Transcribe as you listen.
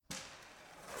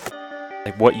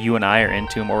like what you and I are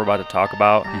into and what we're about to talk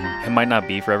about, it might not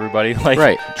be for everybody. Like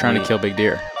Right, trying to kill big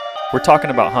deer. We're talking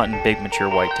about hunting big mature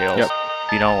whitetails. Yep.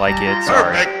 If you don't like it,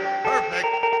 sorry.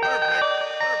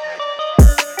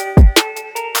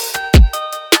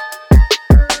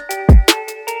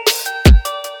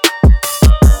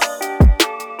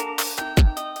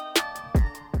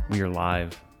 We are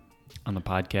live on the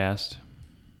podcast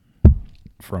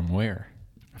From where?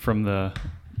 from the.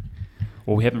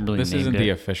 Well, we haven't really This named isn't it. the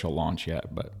official launch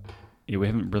yet, but Yeah, we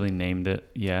haven't really named it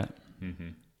yet.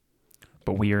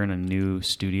 But we are in a new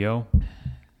studio.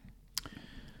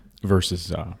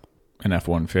 versus an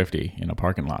F-150 in a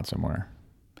parking lot somewhere.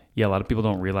 Yeah, a lot of people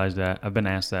don't realize that. I've been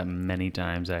asked that many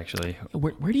times, actually.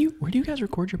 Where do you guys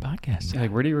record your podcast?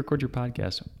 Like, where do you record your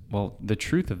podcast? Well, the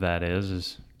truth of that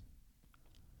is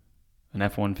an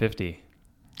F-150.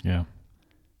 Yeah.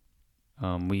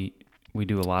 We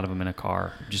do a lot of them in a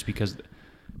car just because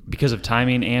of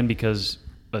timing and because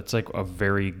it's like a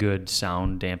very good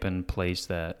sound dampened place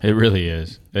that. It really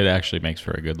is. It actually makes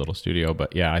for a good little studio.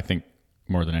 But yeah, I think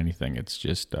more than anything, it's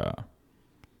just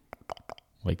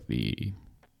like the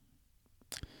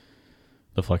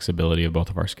flexibility of both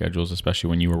of our schedules, especially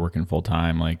when you were working full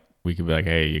time. Like we could be like,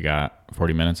 hey, you got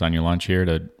 40 minutes on your lunch here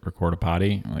to record a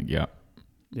potty? I'm like, yep.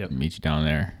 Meet you down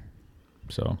there.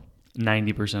 So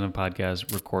 90% of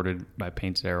podcasts recorded by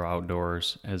Painted Arrow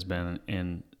Outdoors has been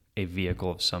in a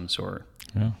vehicle of some sort.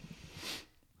 yeah.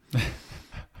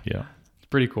 Yeah. It's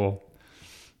pretty cool.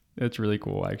 It's really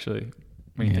cool, actually,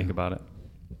 when you think about it.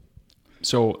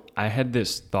 So I had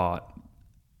this thought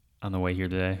on the way here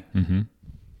today. Mm-hmm.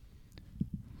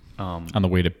 On the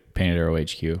way to Painted Arrow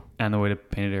HQ. On the way to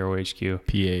Painted Arrow HQ.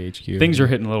 PAHQ. Things are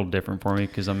hitting a little different for me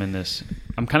because I'm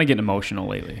kind of getting emotional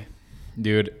lately.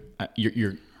 Dude,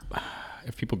 you're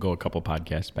if people go a couple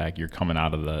podcasts back, you're coming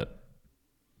out of the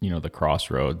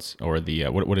crossroads or the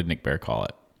what did Nick Bear call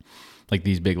it? Like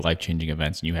these big life-changing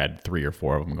events, and you had 3 or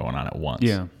 4 of them going on at once.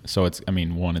 Yeah. So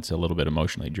one, it's a little bit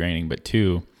emotionally draining, but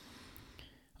 2,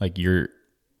 like I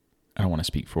don't want to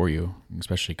speak for you,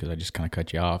 especially because I just kind of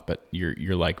cut you off, but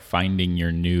you're like finding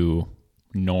your new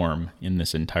norm in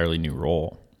this entirely new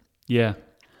role. Yeah,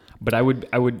 but I would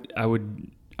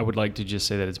like to just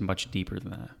say that it's much deeper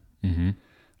than that. Mm-hmm.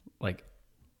 Like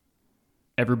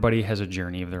everybody has a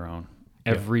journey of their own.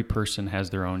 Yeah. Every person has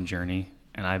their own journey,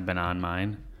 and I've been on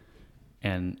mine,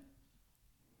 and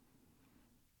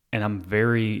I'm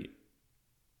very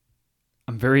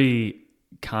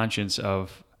conscious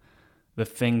of the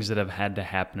things that have had to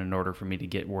happen in order for me to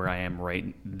get where I am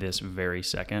right this very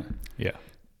second. Yeah.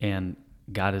 And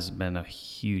God has been a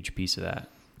huge piece of that.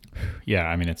 Yeah.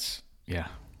 I mean, it's, yeah.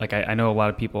 Like I know a lot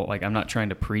of people, like I'm not trying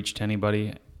to preach to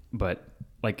anybody, but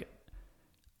like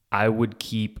I've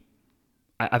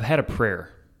had a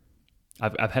prayer.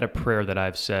 I've had a prayer that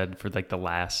I've said for like the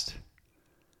last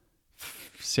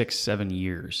 6-7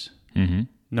 years. Mm-hmm.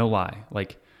 No lie.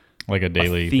 Like a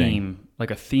daily theme.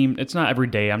 Like a theme. It's not every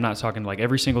day. I'm not talking like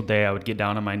every single day I would get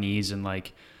down on my knees and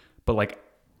but like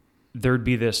there'd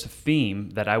be this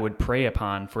theme that I would pray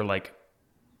upon for like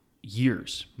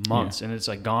years, months, and it's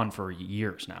like gone for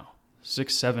years now.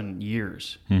 6-7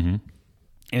 years. Mm-hmm.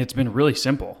 And it's been really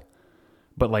simple.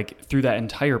 But like through that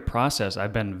entire process,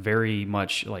 I've been very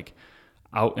much like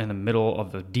out in the middle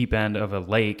of the deep end of a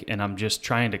lake, and I'm just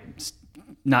trying to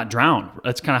not drown.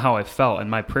 That's kind of how I felt.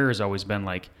 And my prayer has always been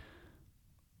like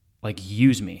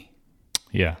use me.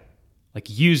 Yeah. Like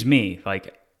use me.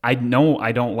 Like I know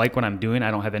I don't like what I'm doing.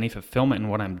 I don't have any fulfillment in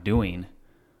what I'm doing.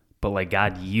 But like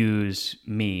God, use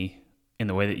me in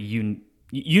the way that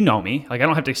you know me. Like I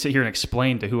don't have to sit here and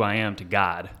explain to who I am to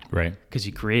God. Right. Because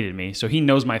he created me. So he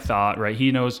knows my thought, right?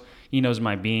 He knows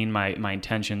my being, my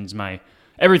intentions, my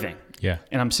everything. Yeah.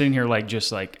 And I'm sitting here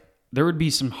there would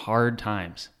be some hard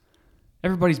times.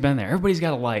 Everybody's been there. Everybody's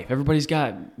got a life. Everybody's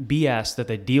got BS that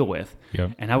they deal with.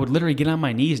 Yep. And I would literally get on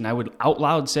my knees and I would out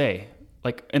loud say,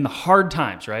 like in the hard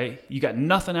times, right? You got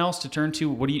nothing else to turn to.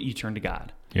 What do you turn to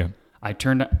God? Yeah. I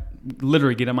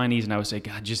literally get on my knees and I would say,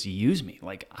 God, just use me.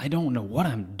 Like, I don't know what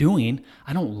I'm doing.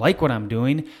 I don't like what I'm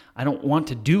doing. I don't want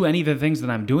to do any of the things that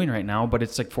I'm doing right now, but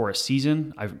it's like for a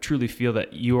season. I truly feel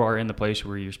that you are in the place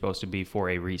where you're supposed to be for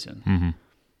a reason. Mm-hmm.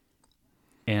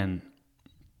 And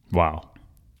wow.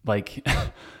 Like,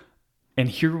 and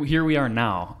here we are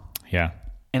now. Yeah.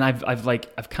 And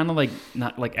I've kind of like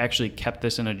not like actually kept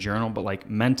this in a journal, but like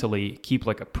mentally keep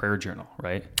like a prayer journal,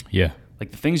 right? Yeah.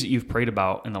 Like the things that you've prayed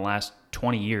about in the last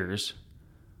 20 years,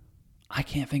 I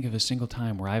can't think of a single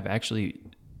time where I've actually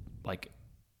like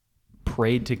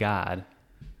prayed to God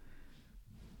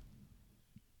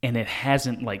and it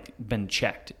hasn't like been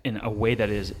checked in a way that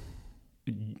is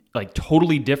like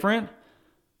totally different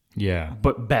Yeah.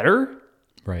 but better,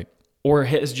 Right. or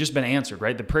has just been answered,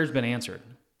 right? The prayer's been answered.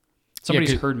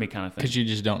 Somebody's heard me kind of thing. Because you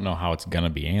just don't know how it's going to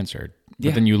be answered. But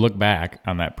Yeah. then you look back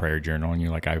on that prayer journal and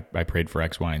you're like, I prayed for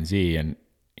X, Y, and Z, and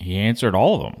he answered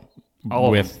all of them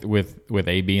with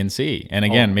A, B, and C. And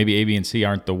again, maybe A, B, and C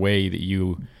aren't the way that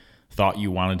you thought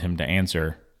you wanted him to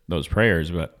answer those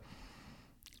prayers, but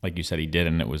like you said, he did,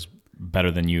 and it was better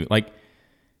than you. Like,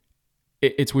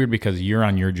 it's weird because you're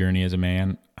on your journey as a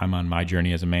man, I'm on my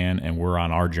journey as a man, and we're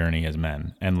on our journey as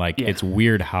men. And like, it's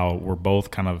weird how we're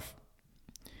both kind of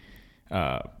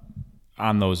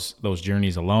on those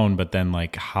journeys alone, but then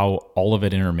like how all of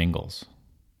it intermingles.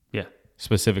 Yeah.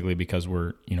 Specifically because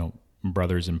we're,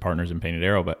 brothers and partners in Painted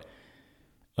Arrow, but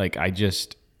like,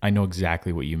 I know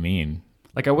exactly what you mean.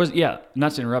 Like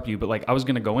not to interrupt you, but like I was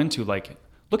going to go into like,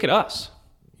 look at us.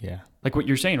 Yeah. Like what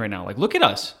you're saying right now. Like, look at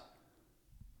us.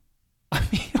 I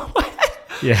mean, what?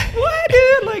 Yeah. What,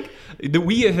 dude? Like,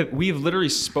 we have literally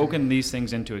spoken these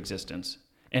things into existence.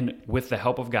 And with the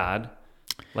help of God,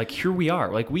 like, here we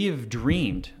are. Like, we have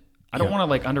dreamed. I don't want to,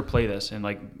 like, underplay this and,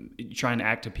 like, try and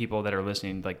act to people that are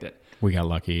listening like that. We got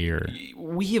lucky, or...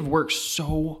 We have worked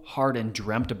so hard and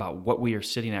dreamt about what we are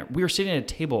sitting at. We are sitting at a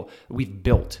table we've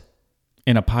built.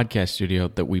 In a podcast studio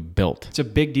that we built. It's a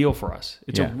big deal for us.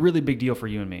 It's a really big deal for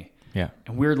you and me. Yeah.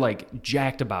 And we're, like,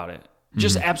 jacked about it.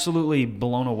 Just absolutely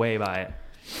blown away by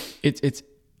it.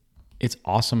 It's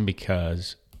awesome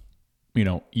because,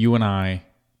 you and I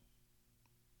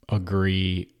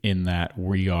agree in that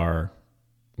we are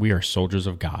soldiers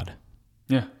of God.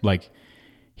 Yeah. Like,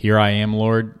 here I am,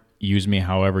 Lord, use me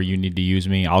however you need to use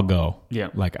me. I'll go. Yeah.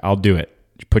 Like, I'll do it.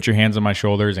 Put your hands on my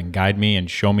shoulders and guide me and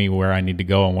show me where I need to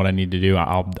go and what I need to do.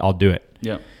 I'll do it.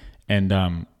 Yeah.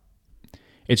 And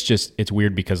it's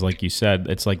weird because, like you said,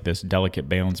 it's like this delicate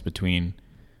balance between,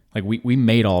 like, we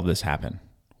made all of this happen.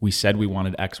 We said we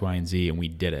wanted X, Y, and Z, and we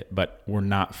did it. But we're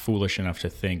not foolish enough to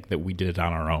think that we did it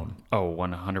on our own. Oh,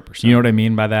 100%. You know what I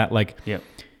mean by that? Like, yeah.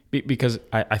 Because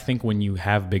I think when you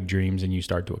have big dreams and you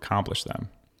start to accomplish them,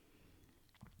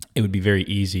 it would be very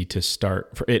easy to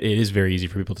it is very easy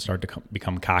for people to start to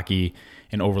become cocky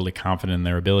and overly confident in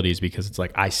their abilities, because it's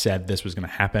like, I said this was going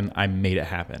to happen. I made it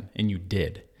happen. And you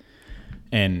did.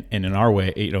 And in our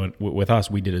way, with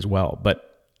us, we did as well.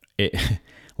 But it,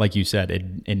 like you said,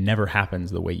 it never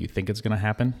happens the way you think it's going to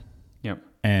happen. Yep.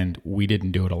 And we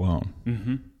didn't do it alone.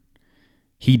 Mm-hmm.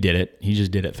 He did it. He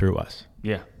just did it through us.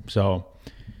 Yeah. So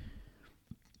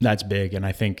that's big. And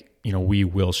I think, we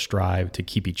will strive to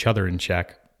keep each other in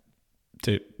check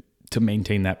to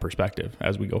maintain that perspective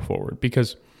as we go forward.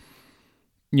 Because,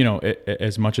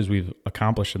 as much as we've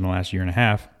accomplished in the last year and a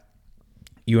half,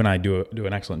 you and I do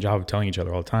an excellent job of telling each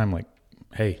other all the time, like,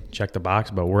 hey, check the box,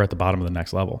 but we're at the bottom of the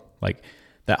next level. Like,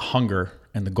 that hunger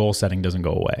and the goal setting doesn't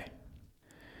go away.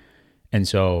 And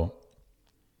so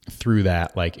through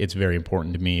that, like, it's very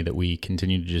important to me that we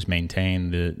continue to just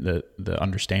maintain the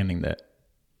understanding that,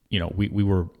 we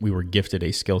were gifted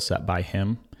a skill set by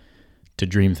him to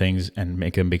dream things and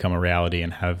make them become a reality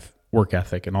and have work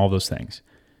ethic and all those things.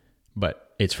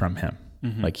 But it's from him.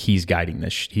 Mm-hmm. Like, he's guiding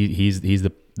this. He's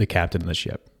the captain of the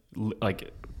ship.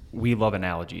 Like, we love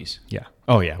analogies. Yeah.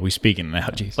 Oh yeah. We speak in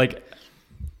analogies. Like,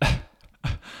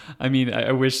 I mean,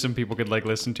 I wish some people could, like,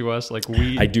 listen to us. Like,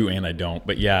 I do and I don't,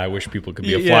 but yeah, I wish people could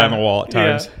be a fly on the wall at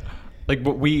times. Yeah. Like,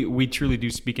 but we truly do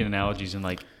speak in analogies, and,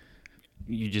 like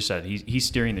you just said, he's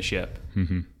steering the ship.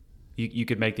 Mm-hmm. You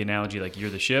could make the analogy like you're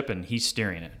the ship and he's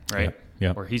steering it, right?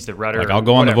 Yeah. Or he's the rudder. Like, I'll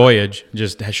go on the voyage.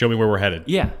 Just show me where we're headed.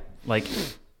 Yeah. Like,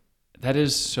 that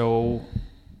is so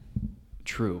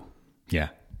true. Yeah.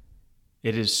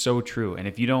 It is so true. And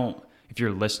if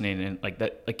you're listening and like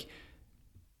that, like,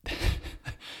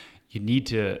 you need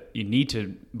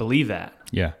to believe that.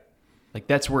 Yeah. Like,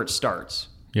 that's where it starts.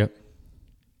 Yep.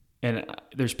 And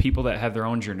there's people that have their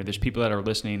own journey. There's people that are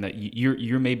listening that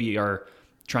you maybe are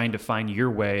trying to find your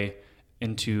way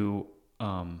into,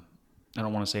 I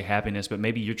don't want to say happiness, but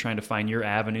maybe you're trying to find your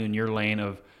avenue and your lane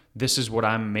of, this is what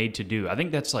I'm made to do. I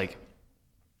think that's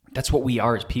what we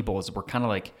are as people, is we're kind of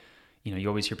like, you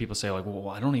always hear people say, like, well,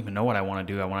 I don't even know what I want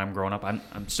to do when I'm growing up.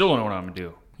 I'm still don't know what I'm going to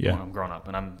do when I'm growing up,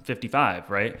 and I'm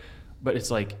 55, right? But it's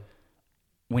like,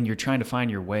 when you're trying to find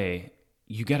your way,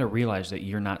 you got to realize that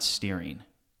you're not steering.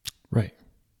 Right.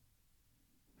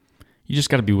 You just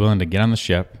got to be willing to get on the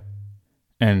ship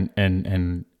and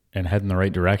head in the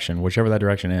right direction, whichever that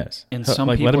direction is. And some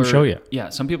people let him show you. Yeah,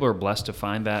 some people are blessed to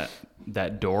find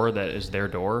that door that is their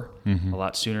door a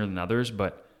lot sooner than others.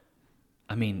 But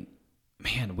I mean,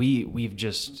 man, we've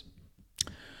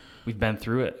been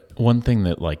through it. One thing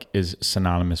that, like, is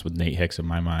synonymous with Nate Hicks in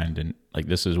my mind, and, like,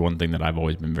 this is one thing that I've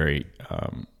always been very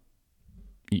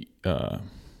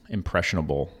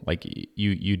impressionable. Like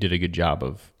you did a good job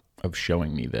of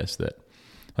showing me this, that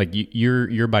like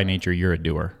you're by nature, you're a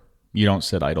doer. You don't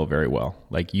sit idle very well.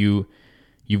 Like you've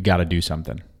got to do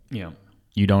something. Yeah.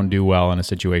 You don't do well in a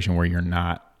situation where you're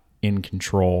not in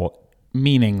control,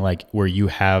 meaning like where you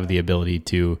have the ability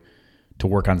to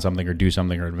work on something or do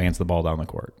something or advance the ball down the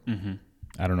court. Mm-hmm.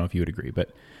 I don't know if you would agree,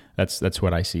 but that's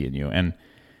what I see in you. And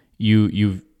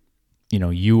you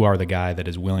are the guy that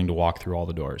is willing to walk through all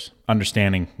the doors,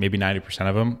 understanding maybe 90%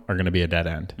 of them are going to be a dead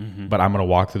end, mm-hmm. but I'm going to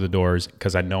walk through the doors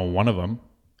because I know one of them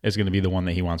is going to be the one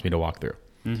that he wants me to walk through.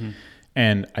 Mm-hmm.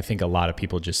 And I think a lot of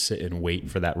people just sit and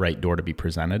wait for that right door to be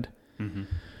presented. Mm-hmm.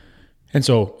 And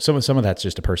so some of that's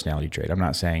just a personality trait. I'm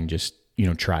not saying just,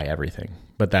 try everything,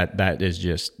 but that is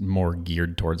just more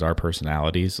geared towards our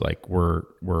personalities. Like we're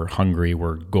hungry,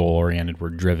 we're goal oriented,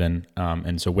 we're driven.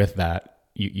 And so with that,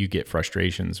 you get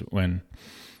frustrations when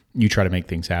you try to make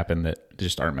things happen that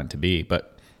just aren't meant to be.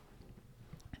 But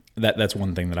that's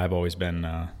one thing that I've always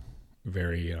been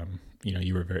very,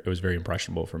 it was very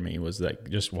impressionable for me, was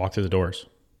like just walk through the doors,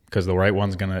 because the right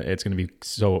one's it's gonna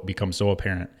become so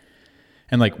apparent.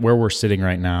 And like where we're sitting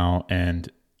right now,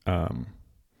 and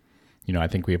I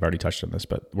think we have already touched on this,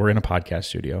 but we're in a podcast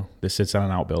studio. This sits on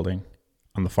an outbuilding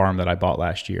on the farm that I bought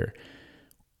last year.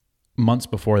 Months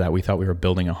before that, we thought we were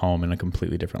building a home in a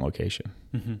completely different location.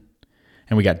 Mm-hmm.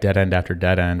 And we got dead end after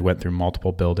dead end, went through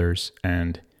multiple builders,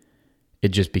 and it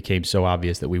just became so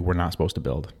obvious that we were not supposed to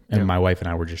build. And my wife and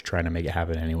I were just trying to make it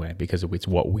happen anyway, because it's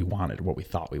what we wanted, what we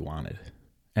thought we wanted.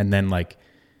 And then like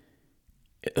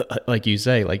you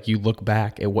say, like you look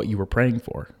back at what you were praying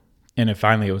for. And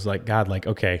it was like, God, like,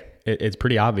 okay, it's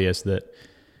pretty obvious that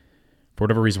for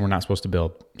whatever reason, we're not supposed to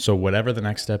build. So whatever the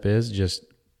next step is, just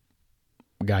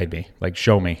guide me, like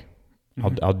show me.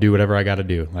 Mm-hmm. I'll do whatever I got to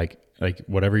do. Like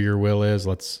whatever your will is,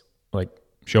 let's like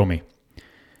show me.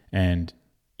 And,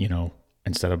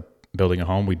 instead of building a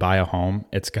home, we buy a home.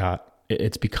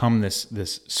 It's become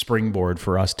this springboard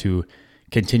for us to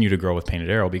continue to grow with Painted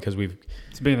Arrow, because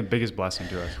it's been the biggest blessing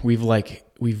to us. We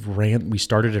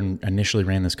started and initially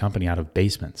ran this company out of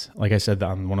basements. Like I said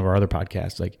on one of our other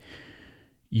podcasts, like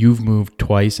you've moved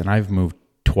twice and I've moved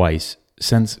twice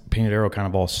since Painted Arrow kind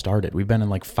of all started. We've been in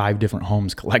like 5 different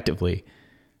homes collectively.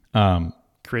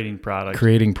 Creating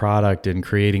product and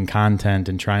creating content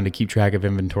and trying to keep track of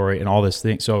inventory and all this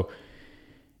thing. So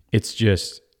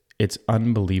it's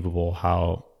unbelievable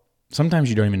how sometimes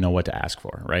you don't even know what to ask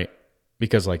for, right?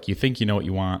 Because like you think you know what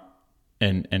you want,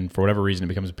 and for whatever reason it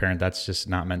becomes apparent that's just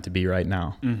not meant to be right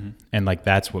now. Mm-hmm. And like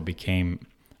that's what became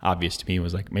obvious to me,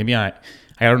 was like, maybe I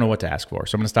don't know what to ask for,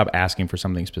 so I'm gonna stop asking for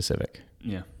something specific.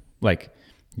 Yeah. Like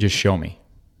just show me.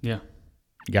 Yeah.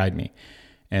 Guide me.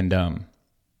 And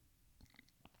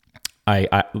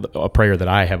a prayer that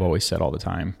I have always said all the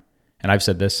time, and I've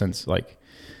said this since like,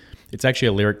 it's actually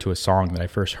a lyric to a song that I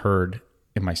first heard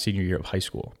in my senior year of high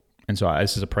school. And so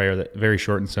this is a prayer that very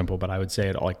short and simple, but I would say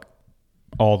it like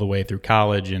all the way through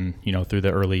college and, through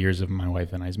the early years of my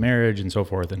wife and I's marriage and so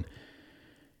forth. And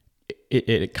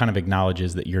it kind of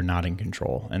acknowledges that you're not in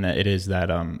control, and that it is that,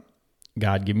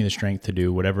 God, give me the strength to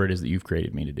do whatever it is that you've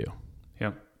created me to do.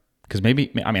 Yeah. Cause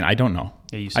I don't know.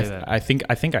 Yeah, you say that. I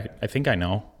think I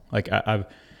know. Like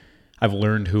I've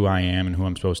learned who I am and who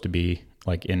I'm supposed to be,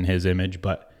 like in His image,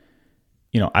 but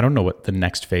I don't know what the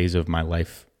next phase of my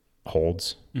life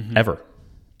holds ever.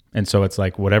 And so it's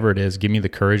like, whatever it is, give me the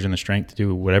courage and the strength to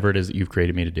do whatever it is that you've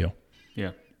created me to do.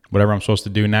 Yeah. Whatever I'm supposed to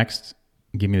do next,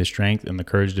 give me the strength and the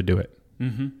courage to do it.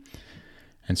 Mm-hmm.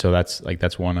 And so that's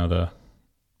one of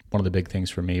the big things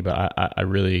for me. But I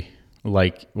really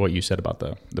like what you said about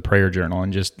the prayer journal,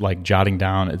 and just like jotting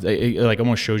down. It like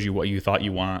almost shows you what you thought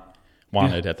you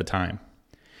wanted at the time.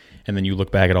 And then you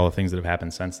look back at all the things that have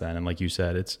happened since then. And like you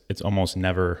said, it's almost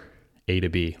never A to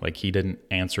B. Like He didn't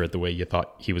answer it the way you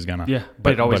thought He was gonna. Yeah,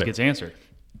 but it always gets answered.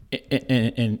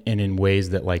 And in ways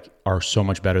that like are so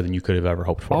much better than you could have ever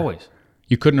hoped for. Always.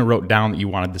 You couldn't have wrote down that you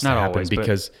wanted this to happen always,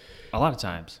 because a lot of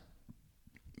times.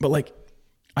 But like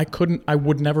I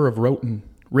would never have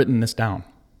written this down.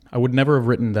 I would never have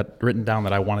written down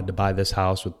that I wanted to buy this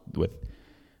house with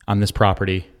on this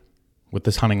property, with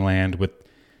this hunting land, with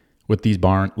these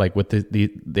barn, like with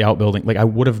the outbuilding. Like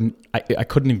I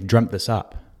couldn't have dreamt this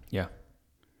up. Yeah.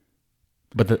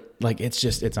 But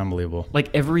it's unbelievable.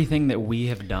 Like everything that we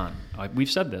have done, like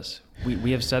we've said this,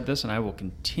 we have said this, and I will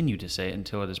continue to say it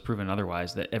until it is proven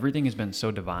otherwise, that everything has been so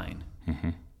divine. Mm-hmm.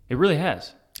 It really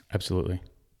has. Absolutely.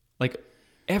 Like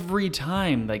every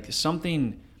time, like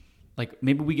something, like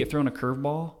maybe we get thrown a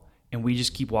curveball and we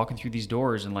just keep walking through these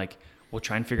doors and like, we'll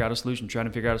try and figure out a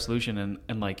solution,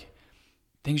 and like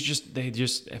things they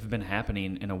just have been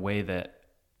happening in a way that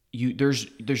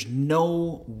there's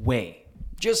no way,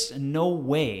 just no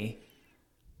way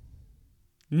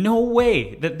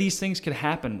that these things could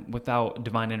happen without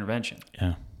divine intervention.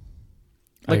 Yeah.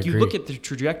 Like you look at the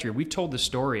trajectory. We've told the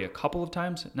story a couple of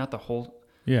times, not the whole.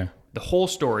 Yeah. The whole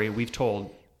story we've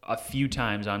told a few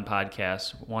times on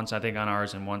podcasts. Once I think on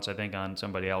ours, and once I think on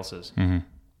somebody else's. Mm-hmm.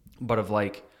 But of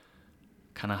like,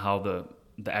 kind of how the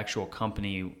actual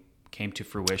company came to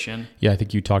fruition. Yeah, I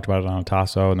think you talked about it on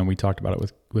Otasso, and then we talked about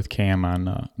it with Cam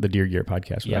on the Deer Gear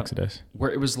podcast with Exodus.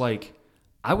 Where it was like,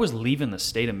 I was leaving the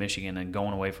state of Michigan and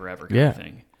going away forever kind of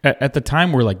thing. At the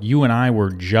time where like you and I were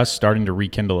just starting to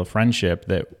rekindle a friendship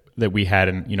that we had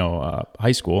in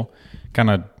high school,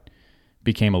 kind of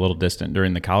became a little distant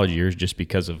during the college years just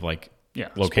because of like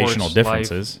locational sports,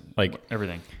 differences, life, like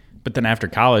everything. But then after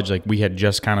college, like we had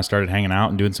just kind of started hanging out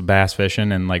and doing some bass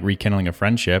fishing and like rekindling a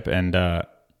friendship, and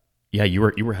you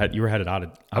were headed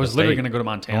out. I was literally going to go to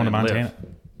Montana. Going to Montana. Live.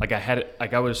 Like I had it.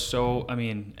 Like I was so. I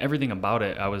mean, everything about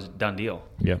it, I was done deal.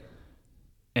 Yeah.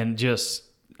 And just,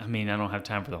 I mean, I don't have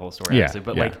time for the whole story, obviously,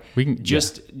 but like we can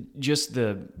just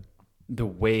the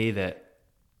way that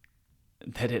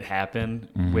it happened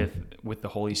with the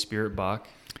Holy Spirit, Buck.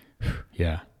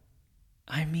 Yeah.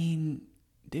 I mean,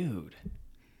 dude,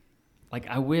 like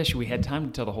I wish we had time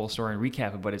to tell the whole story and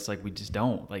recap it, but it's like we just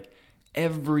don't. Like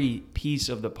every piece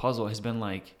of the puzzle has been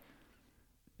like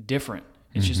different.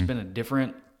 It's just been a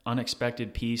different,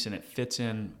 unexpected piece, and it fits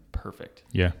in perfect.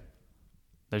 Yeah.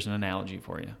 There's an analogy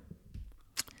for you.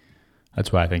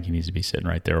 That's why I think he needs to be sitting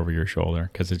right there over your shoulder,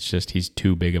 because it's just he's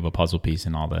too big of a puzzle piece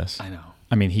in all this. I know.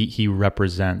 I mean, he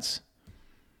represents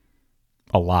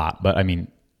a lot, but I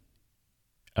mean,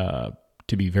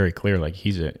 to be very clear, like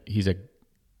he's a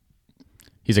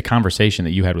conversation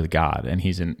that you had with God, and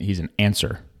he's an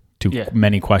answer to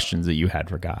many questions that you had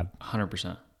for God.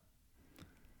 100%.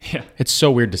 Yeah, it's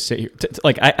so weird to sit here.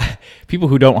 Like people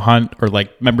who don't hunt or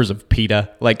like members of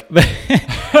PETA, like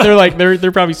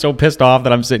they're probably so pissed off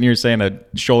that I'm sitting here saying a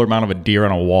shoulder mount of a deer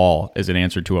on a wall is an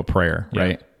answer to a prayer,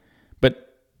 right?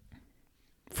 But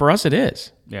for us, it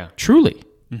is. Yeah, truly.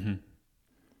 Mm-hmm.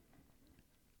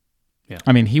 Yeah,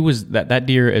 I mean, he was that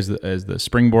deer as the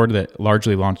springboard that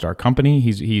largely launched our company.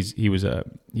 He was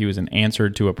an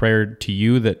answer to a prayer to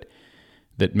you that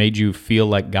made you feel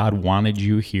like God wanted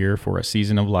you here for a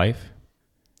season of life.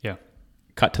 Yeah.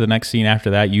 Cut to the next scene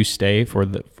after that. You stay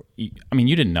you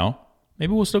didn't know.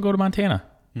 Maybe we'll still go to Montana.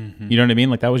 Mm-hmm. You know what I mean?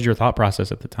 Like that was your thought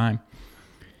process at the time.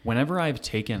 Whenever I've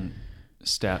taken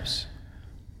steps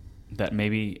that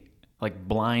maybe like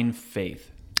blind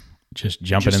faith. Just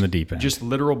jumping in the deep end. Just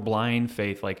literal blind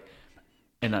faith. Like,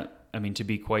 and I mean, to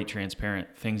be quite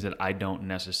transparent, things that I don't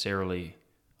necessarily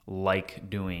like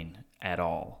doing at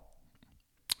all.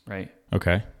 Right.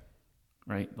 Okay.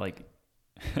 Right. Like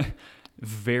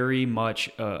very much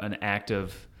an act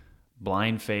of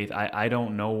blind faith. I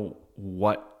don't know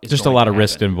what is just a lot of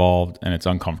risk involved, and it's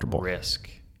uncomfortable. Risk.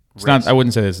 It's not. I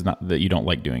wouldn't say this is not that you don't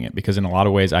like doing it, because in a lot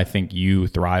of ways I think you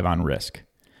thrive on risk,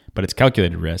 but it's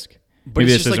calculated risk. But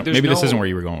maybe this isn't where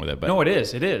you were going with it. But no, it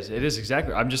is. It is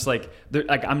exactly. I'm just like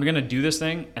I'm gonna do this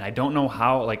thing, and I don't know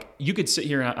how. Like you could sit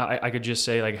here and I could just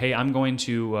say like, hey, I'm going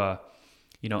to,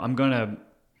 I'm gonna.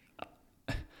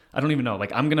 I don't even know.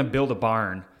 Like, I'm going to build a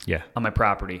barn on my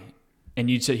property. And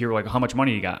you'd sit here like, how much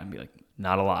money you got? And be like,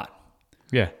 not a lot.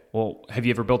 Yeah. Well, have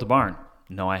you ever built a barn?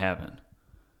 No, I haven't.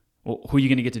 Well, who are you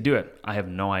going to get to do it? I have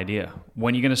no idea.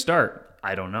 When are you going to start?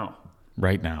 I don't know.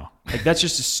 Right now. Like, that's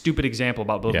just a stupid example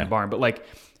about building a barn. But like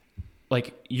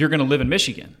you're going to live in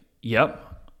Michigan.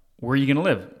 Yep. Where are you going to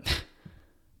live?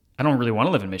 I don't really want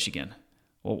to live in Michigan.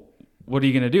 Well, what are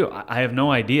you going to do? I have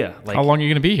no idea. Like, how long are you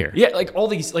going to be here? Yeah, like all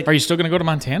these... like. Are you still going to go to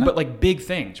Montana? But like big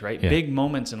things, right? Yeah. Big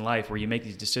moments in life where you make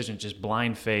these decisions, just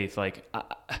blind faith. Like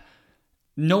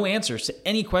no answers to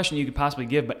any question you could possibly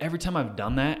give. But every time I've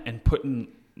done that and put in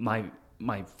my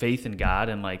faith in God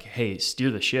and like, hey, steer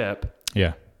the ship.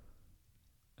 Yeah.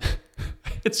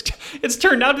 It's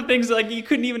turned out to things like you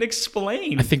couldn't even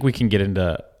explain. I think we can get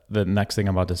into the next thing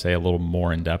I'm about to say a little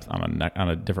more in depth on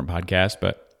a different podcast,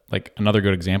 but like another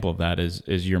good example of that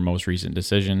is your most recent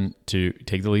decision to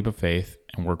take the leap of faith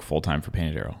and work full time for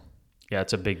Painted Arrow. Yeah,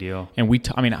 it's a big deal. And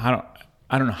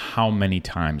I don't know how many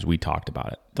times we talked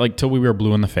about it, like till we were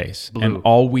blue in the face. Blue. And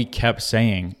all we kept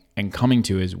saying and coming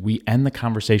to is we end the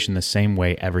conversation the same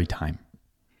way every time.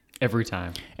 Every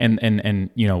time.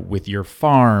 And with your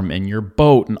farm and your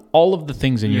boat and all of the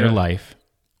things in your life,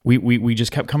 we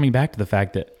just kept coming back to the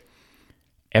fact that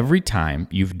every time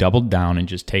you've doubled down and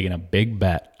just taken a big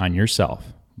bet on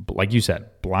yourself, like you said,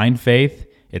 blind faith,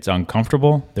 it's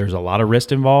uncomfortable. There's a lot of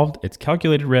risk involved. It's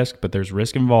calculated risk, but there's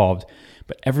risk involved.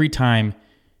 But every time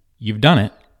you've done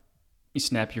it, You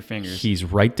snap your fingers. He's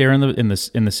right there in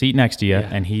the seat next to you, Yeah.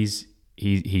 and he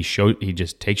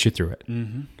just takes you through it.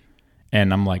 Mm-hmm.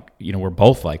 And I'm like, we're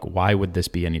both like, why would this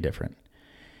be any different?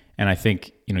 And I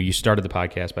think, you started the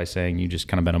podcast by saying you just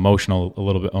kind of been a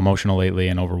little bit emotional lately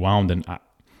and overwhelmed. And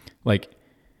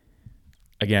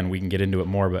again, we can get into it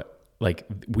more, but like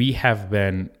we have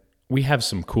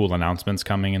some cool announcements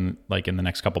coming in the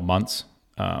next couple months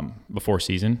before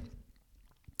season.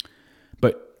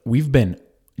 But we've been,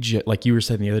 like you were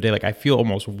saying the other day, like I feel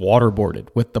almost waterboarded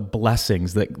with the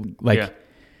blessings that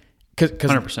because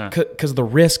 100%. the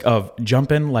risk of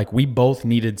jumping, like we both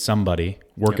needed somebody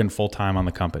working full time on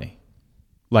the company.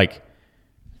 Like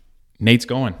Nate's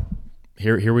going,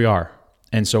 here we are.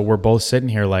 And so we're both sitting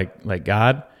here like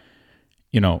God,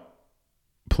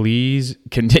 please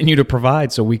continue to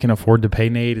provide so we can afford to pay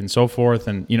Nate and so forth.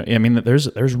 And,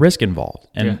 there's risk involved.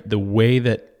 And the way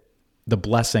that the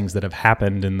blessings that have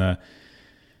happened in the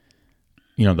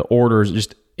orders,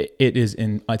 just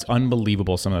it's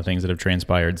unbelievable some of the things that have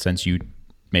transpired since you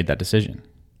made that decision.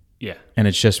 Yeah. And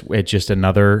it's just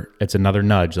another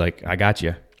nudge. Like, I got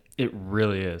you. It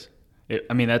really is.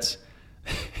 That's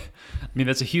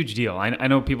a huge deal. I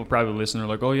know people probably listen. They're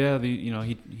like, oh yeah,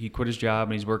 he quit his job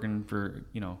and he's working for,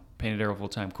 Painted Arrow full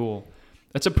time. Cool.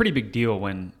 That's a pretty big deal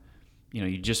when,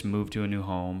 you just moved to a new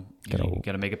home. You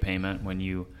got to make a payment when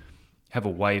you have a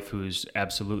wife who's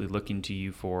absolutely looking to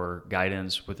you for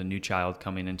guidance with a new child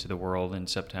coming into the world in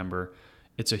September.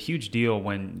 It's a huge deal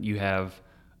when you have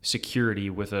security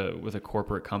with a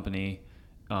corporate company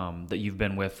that you've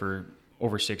been with for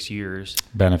over 6 years.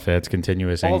 Benefits,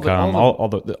 continuous income,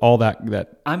 all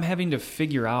that. I'm having to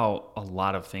figure out a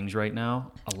lot of things right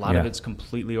now. A lot of it's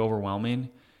completely overwhelming.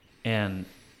 And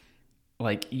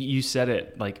like you said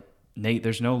it, like, Nate,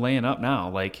 there's no laying up now.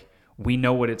 Like, we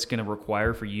know what it's going to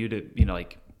require for you to,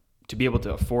 to be able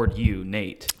to afford you,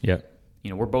 Nate. Yeah.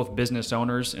 We're both business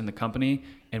owners in the company,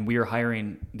 and we are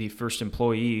hiring the first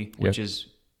employee, which is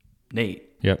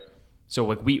Nate. Yep. So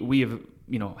like we have,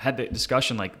 had the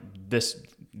discussion like this,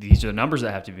 these are the numbers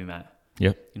that have to be met.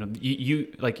 Yep.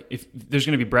 You like, if there's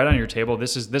going to be bread on your table,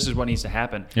 this is what needs to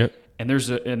happen. Yep. And there's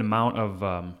an amount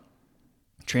of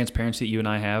transparency that you and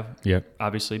I have. Yep.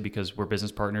 Obviously, because we're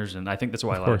business partners, and I think that's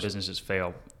why a lot of businesses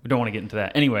fail. We don't want to get into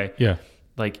that. Anyway. Yeah.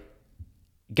 Like,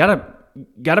 gotta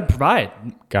provide.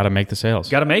 Gotta make the sales.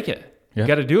 Gotta make it. Yeah.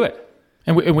 Gotta do it.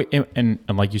 And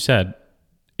like you said,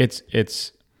 it's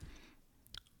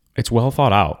well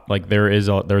thought out. Like there's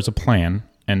a plan,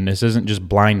 and this isn't just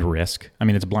blind risk.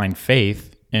 It's blind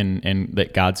faith in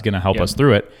that God's going to help us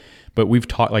through it. But we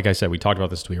talked about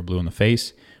this till we were blue in the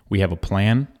face. We have a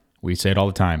plan. We say it all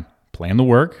the time: plan the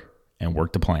work and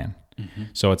work the plan. Mm-hmm.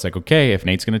 So it's like, okay, if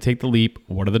Nate's going to take the leap,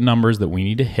 what are the numbers that we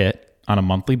need to hit on a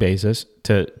monthly basis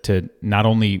to not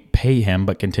only pay him,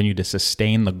 but continue to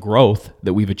sustain the growth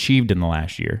that we've achieved in the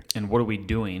last year? And what are we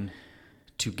doing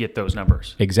to get those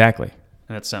numbers? Exactly.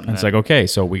 And that's something. And it's like, okay,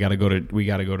 so we got to go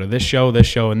to this show,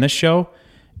 and this show,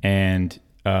 and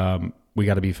we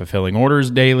got to be fulfilling orders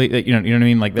daily. You know what I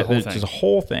mean? Like it's just a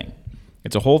whole thing.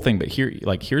 It's a whole thing. But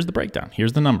here's the breakdown.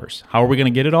 Here's the numbers. How are we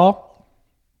going to get it all?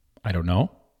 I don't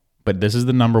know. But this is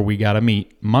the number we got to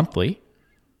meet monthly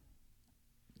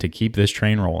to keep this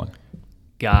train rolling.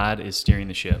 God is steering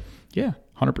the ship. Yeah,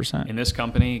 100%. In this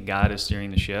company, God is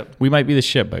steering the ship. We might be the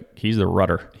ship, but he's the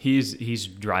rudder. He's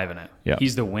driving it. Yep.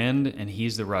 He's the wind, and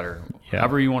he's the rudder. Yeah.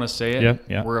 However you want to say it.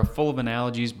 Yeah. We're full of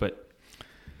analogies, but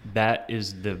that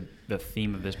is the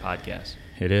theme of this podcast.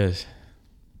 It is.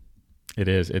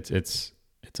 It's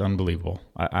unbelievable.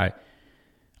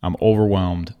 I'm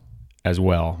overwhelmed as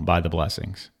well by the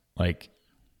blessings. Like,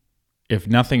 if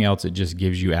nothing else, it just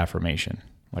gives you affirmation.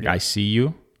 Like, I see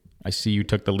you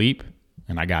took the leap,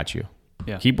 and I got you.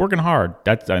 Yeah. Keep working hard.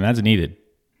 That's needed.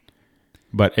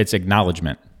 But it's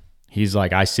acknowledgement. He's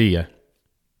like, I see you,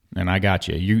 and I got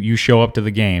you. You show up to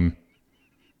the game.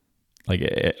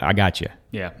 Like, I got you.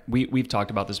 Yeah. We've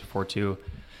talked about this before too.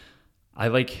 I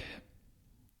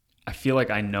feel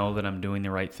like I know that I'm doing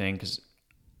the right thing, because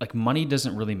like, money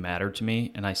doesn't really matter to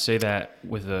me. And I say that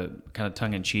with a kind of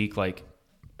tongue in cheek, like,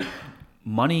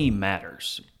 money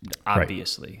matters,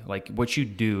 obviously. Right. Like, what you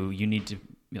do, you need to,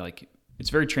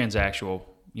 it's very transactional,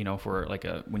 for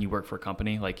when you work for a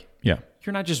company. Like, yeah,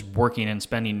 you're not just working and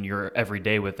spending your every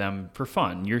day with them for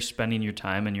fun. You're spending your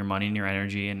time and your money and your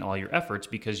energy and all your efforts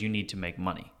because you need to make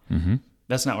money. Mm-hmm.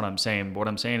 That's not what I'm saying. But what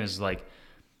I'm saying is, like,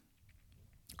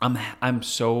 I'm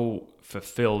so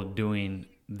fulfilled doing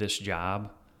this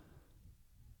job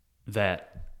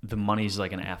that the money's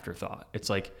like an afterthought. It's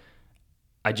like,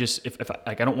 I just, if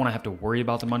I don't want to have to worry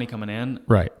about the money coming in.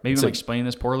 Right. Maybe I'm explaining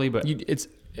this poorly, but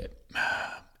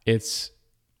it's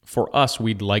for us,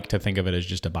 we'd like to think of it as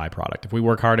just a byproduct. If we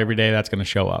work hard every day, that's going to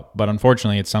show up. But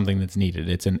unfortunately, it's something that's needed.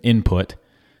 It's an input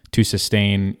to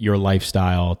sustain your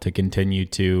lifestyle, to continue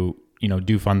to,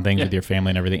 do fun things with your family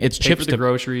and everything. It's pay chips for the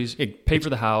groceries, pay for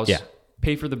the house,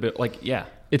 pay for the bill.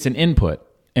 It's an input,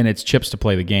 and it's chips to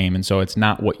play the game. And so it's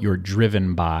not what you're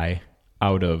driven by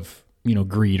out of,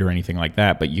 greed or anything like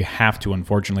that. But you have to,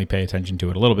 unfortunately, pay attention to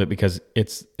it a little bit, because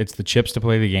it's the chips to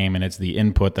play the game, and it's the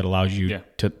input that allows you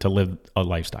to live a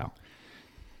lifestyle.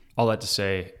 All that to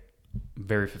say,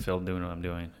 very fulfilled doing what I'm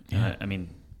doing. Yeah.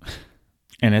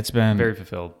 And it's been very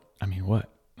fulfilled. What?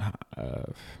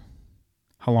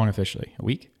 How long officially? A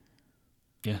week?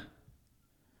 Yeah.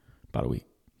 About a week.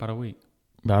 About a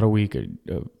week.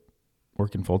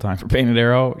 Working full-time for Painted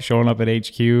Arrow, showing up at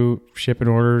HQ, shipping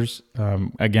orders.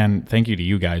 Again, thank you to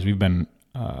you guys. We've been...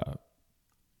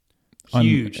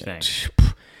 huge thanks.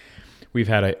 We've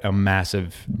had a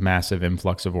massive, massive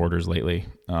influx of orders lately.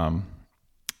 Doing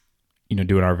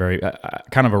our very...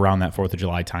 kind of around that 4th of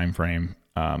July timeframe.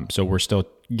 So we're still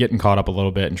getting caught up a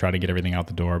little bit and trying to get everything out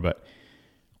the door, but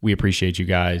we appreciate you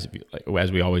guys.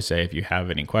 As we always say, if you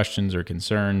have any questions or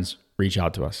concerns, reach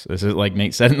out to us. This is like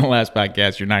Nate said in the last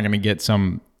podcast. You're not going to get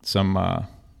somebody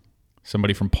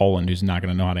from Poland who's not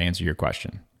going to know how to answer your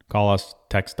question. Call us,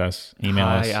 text us, email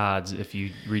us. High odds if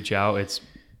you reach out, it's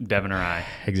Devin or I.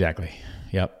 Exactly.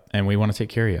 Yep. And we want to take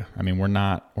care of you. We're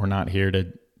not here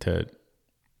to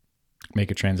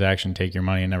make a transaction, take your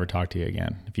money, and never talk to you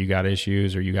again. If you got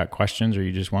issues, or you got questions, or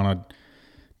you just want to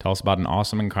tell us about an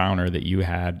awesome encounter that you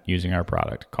had using our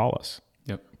product, call us.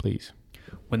 Yep. Please.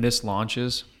 When this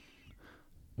launches,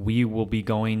 we will be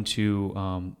going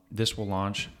to, this will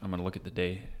launch, I'm going to look at the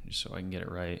day just so I can get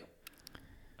it right.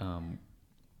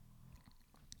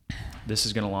 This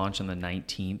is going to launch on the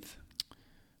 19th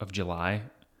of July.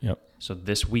 Yep. So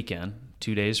this weekend,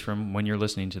 2 days from when you're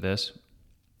listening to this,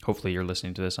 hopefully you're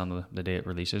listening to this on the day it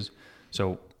releases.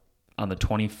 So on the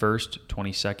 21st,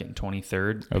 22nd, and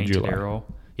 23rd, Painted Arrow.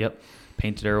 Yep.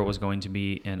 Painted Arrow was going to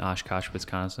be in Oshkosh,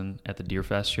 Wisconsin at the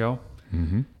Deerfest show.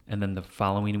 Mm-hmm. And then the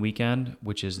following weekend,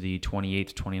 which is the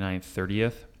 28th, 29th,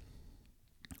 30th,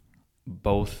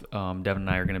 both Devin and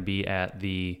I are going to be at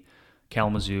the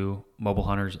Kalamazoo Mobile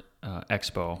Hunters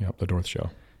Expo. Yep, the North Show.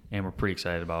 And we're pretty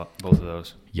excited about both of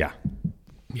those. Yeah.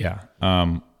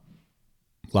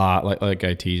 Like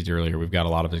I teased earlier, we've got a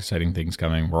lot of exciting things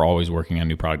coming. We're always working on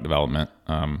new product development.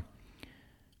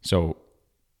 So,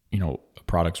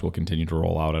 products will continue to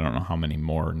roll out. I don't know how many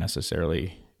more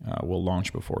necessarily will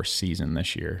launch before season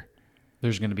this year.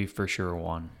 There's going to be for sure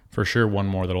one. For sure one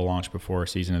more that'll launch before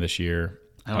season of this year.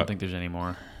 I don't think there's any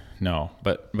more. No,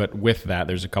 but with that,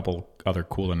 there's a couple other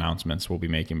cool announcements we'll be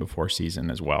making before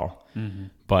season as well. Mm-hmm.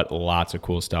 But lots of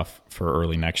cool stuff for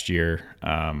early next year.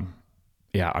 We're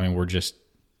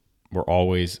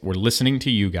listening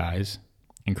to you guys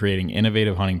and creating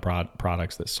innovative hunting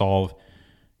products that solve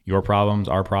your problems,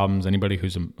 our problems, anybody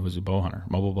who's a bow hunter,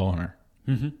 mobile bow hunter.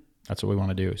 Mm-hmm. That's what we want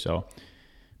to do. So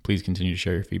please continue to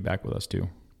share your feedback with us too.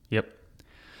 Yep.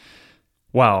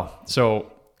 Wow.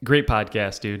 So great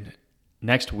podcast, dude.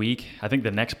 Next week, I think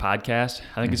the next podcast,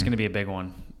 it's going to be a big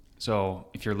one. So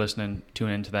if you're listening,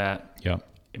 tune into that. Yep.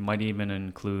 It might even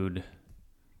include,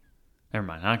 never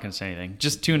mind, I'm not going to say anything.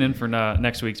 Just tune in for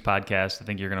next week's podcast. I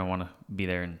think you're going to want to be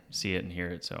there and see it and hear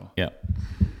it. So yeah.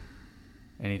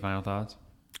 Any final thoughts?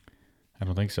 I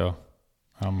don't think so.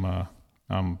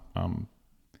 I'm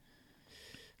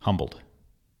humbled.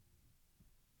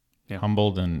 Yeah.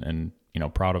 Humbled and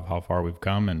proud of how far we've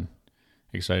come, and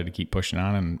excited to keep pushing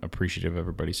on, and appreciative of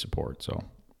everybody's support. So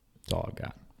that's all I've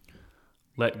got.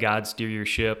 Let God steer your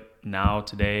ship now,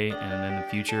 today, and in the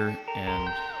future,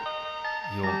 and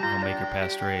he'll make your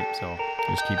path straight. So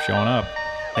just keep showing up.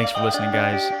 Thanks for listening,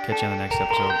 guys. Catch you on the next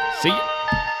episode. See ya.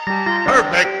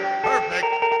 Perfect.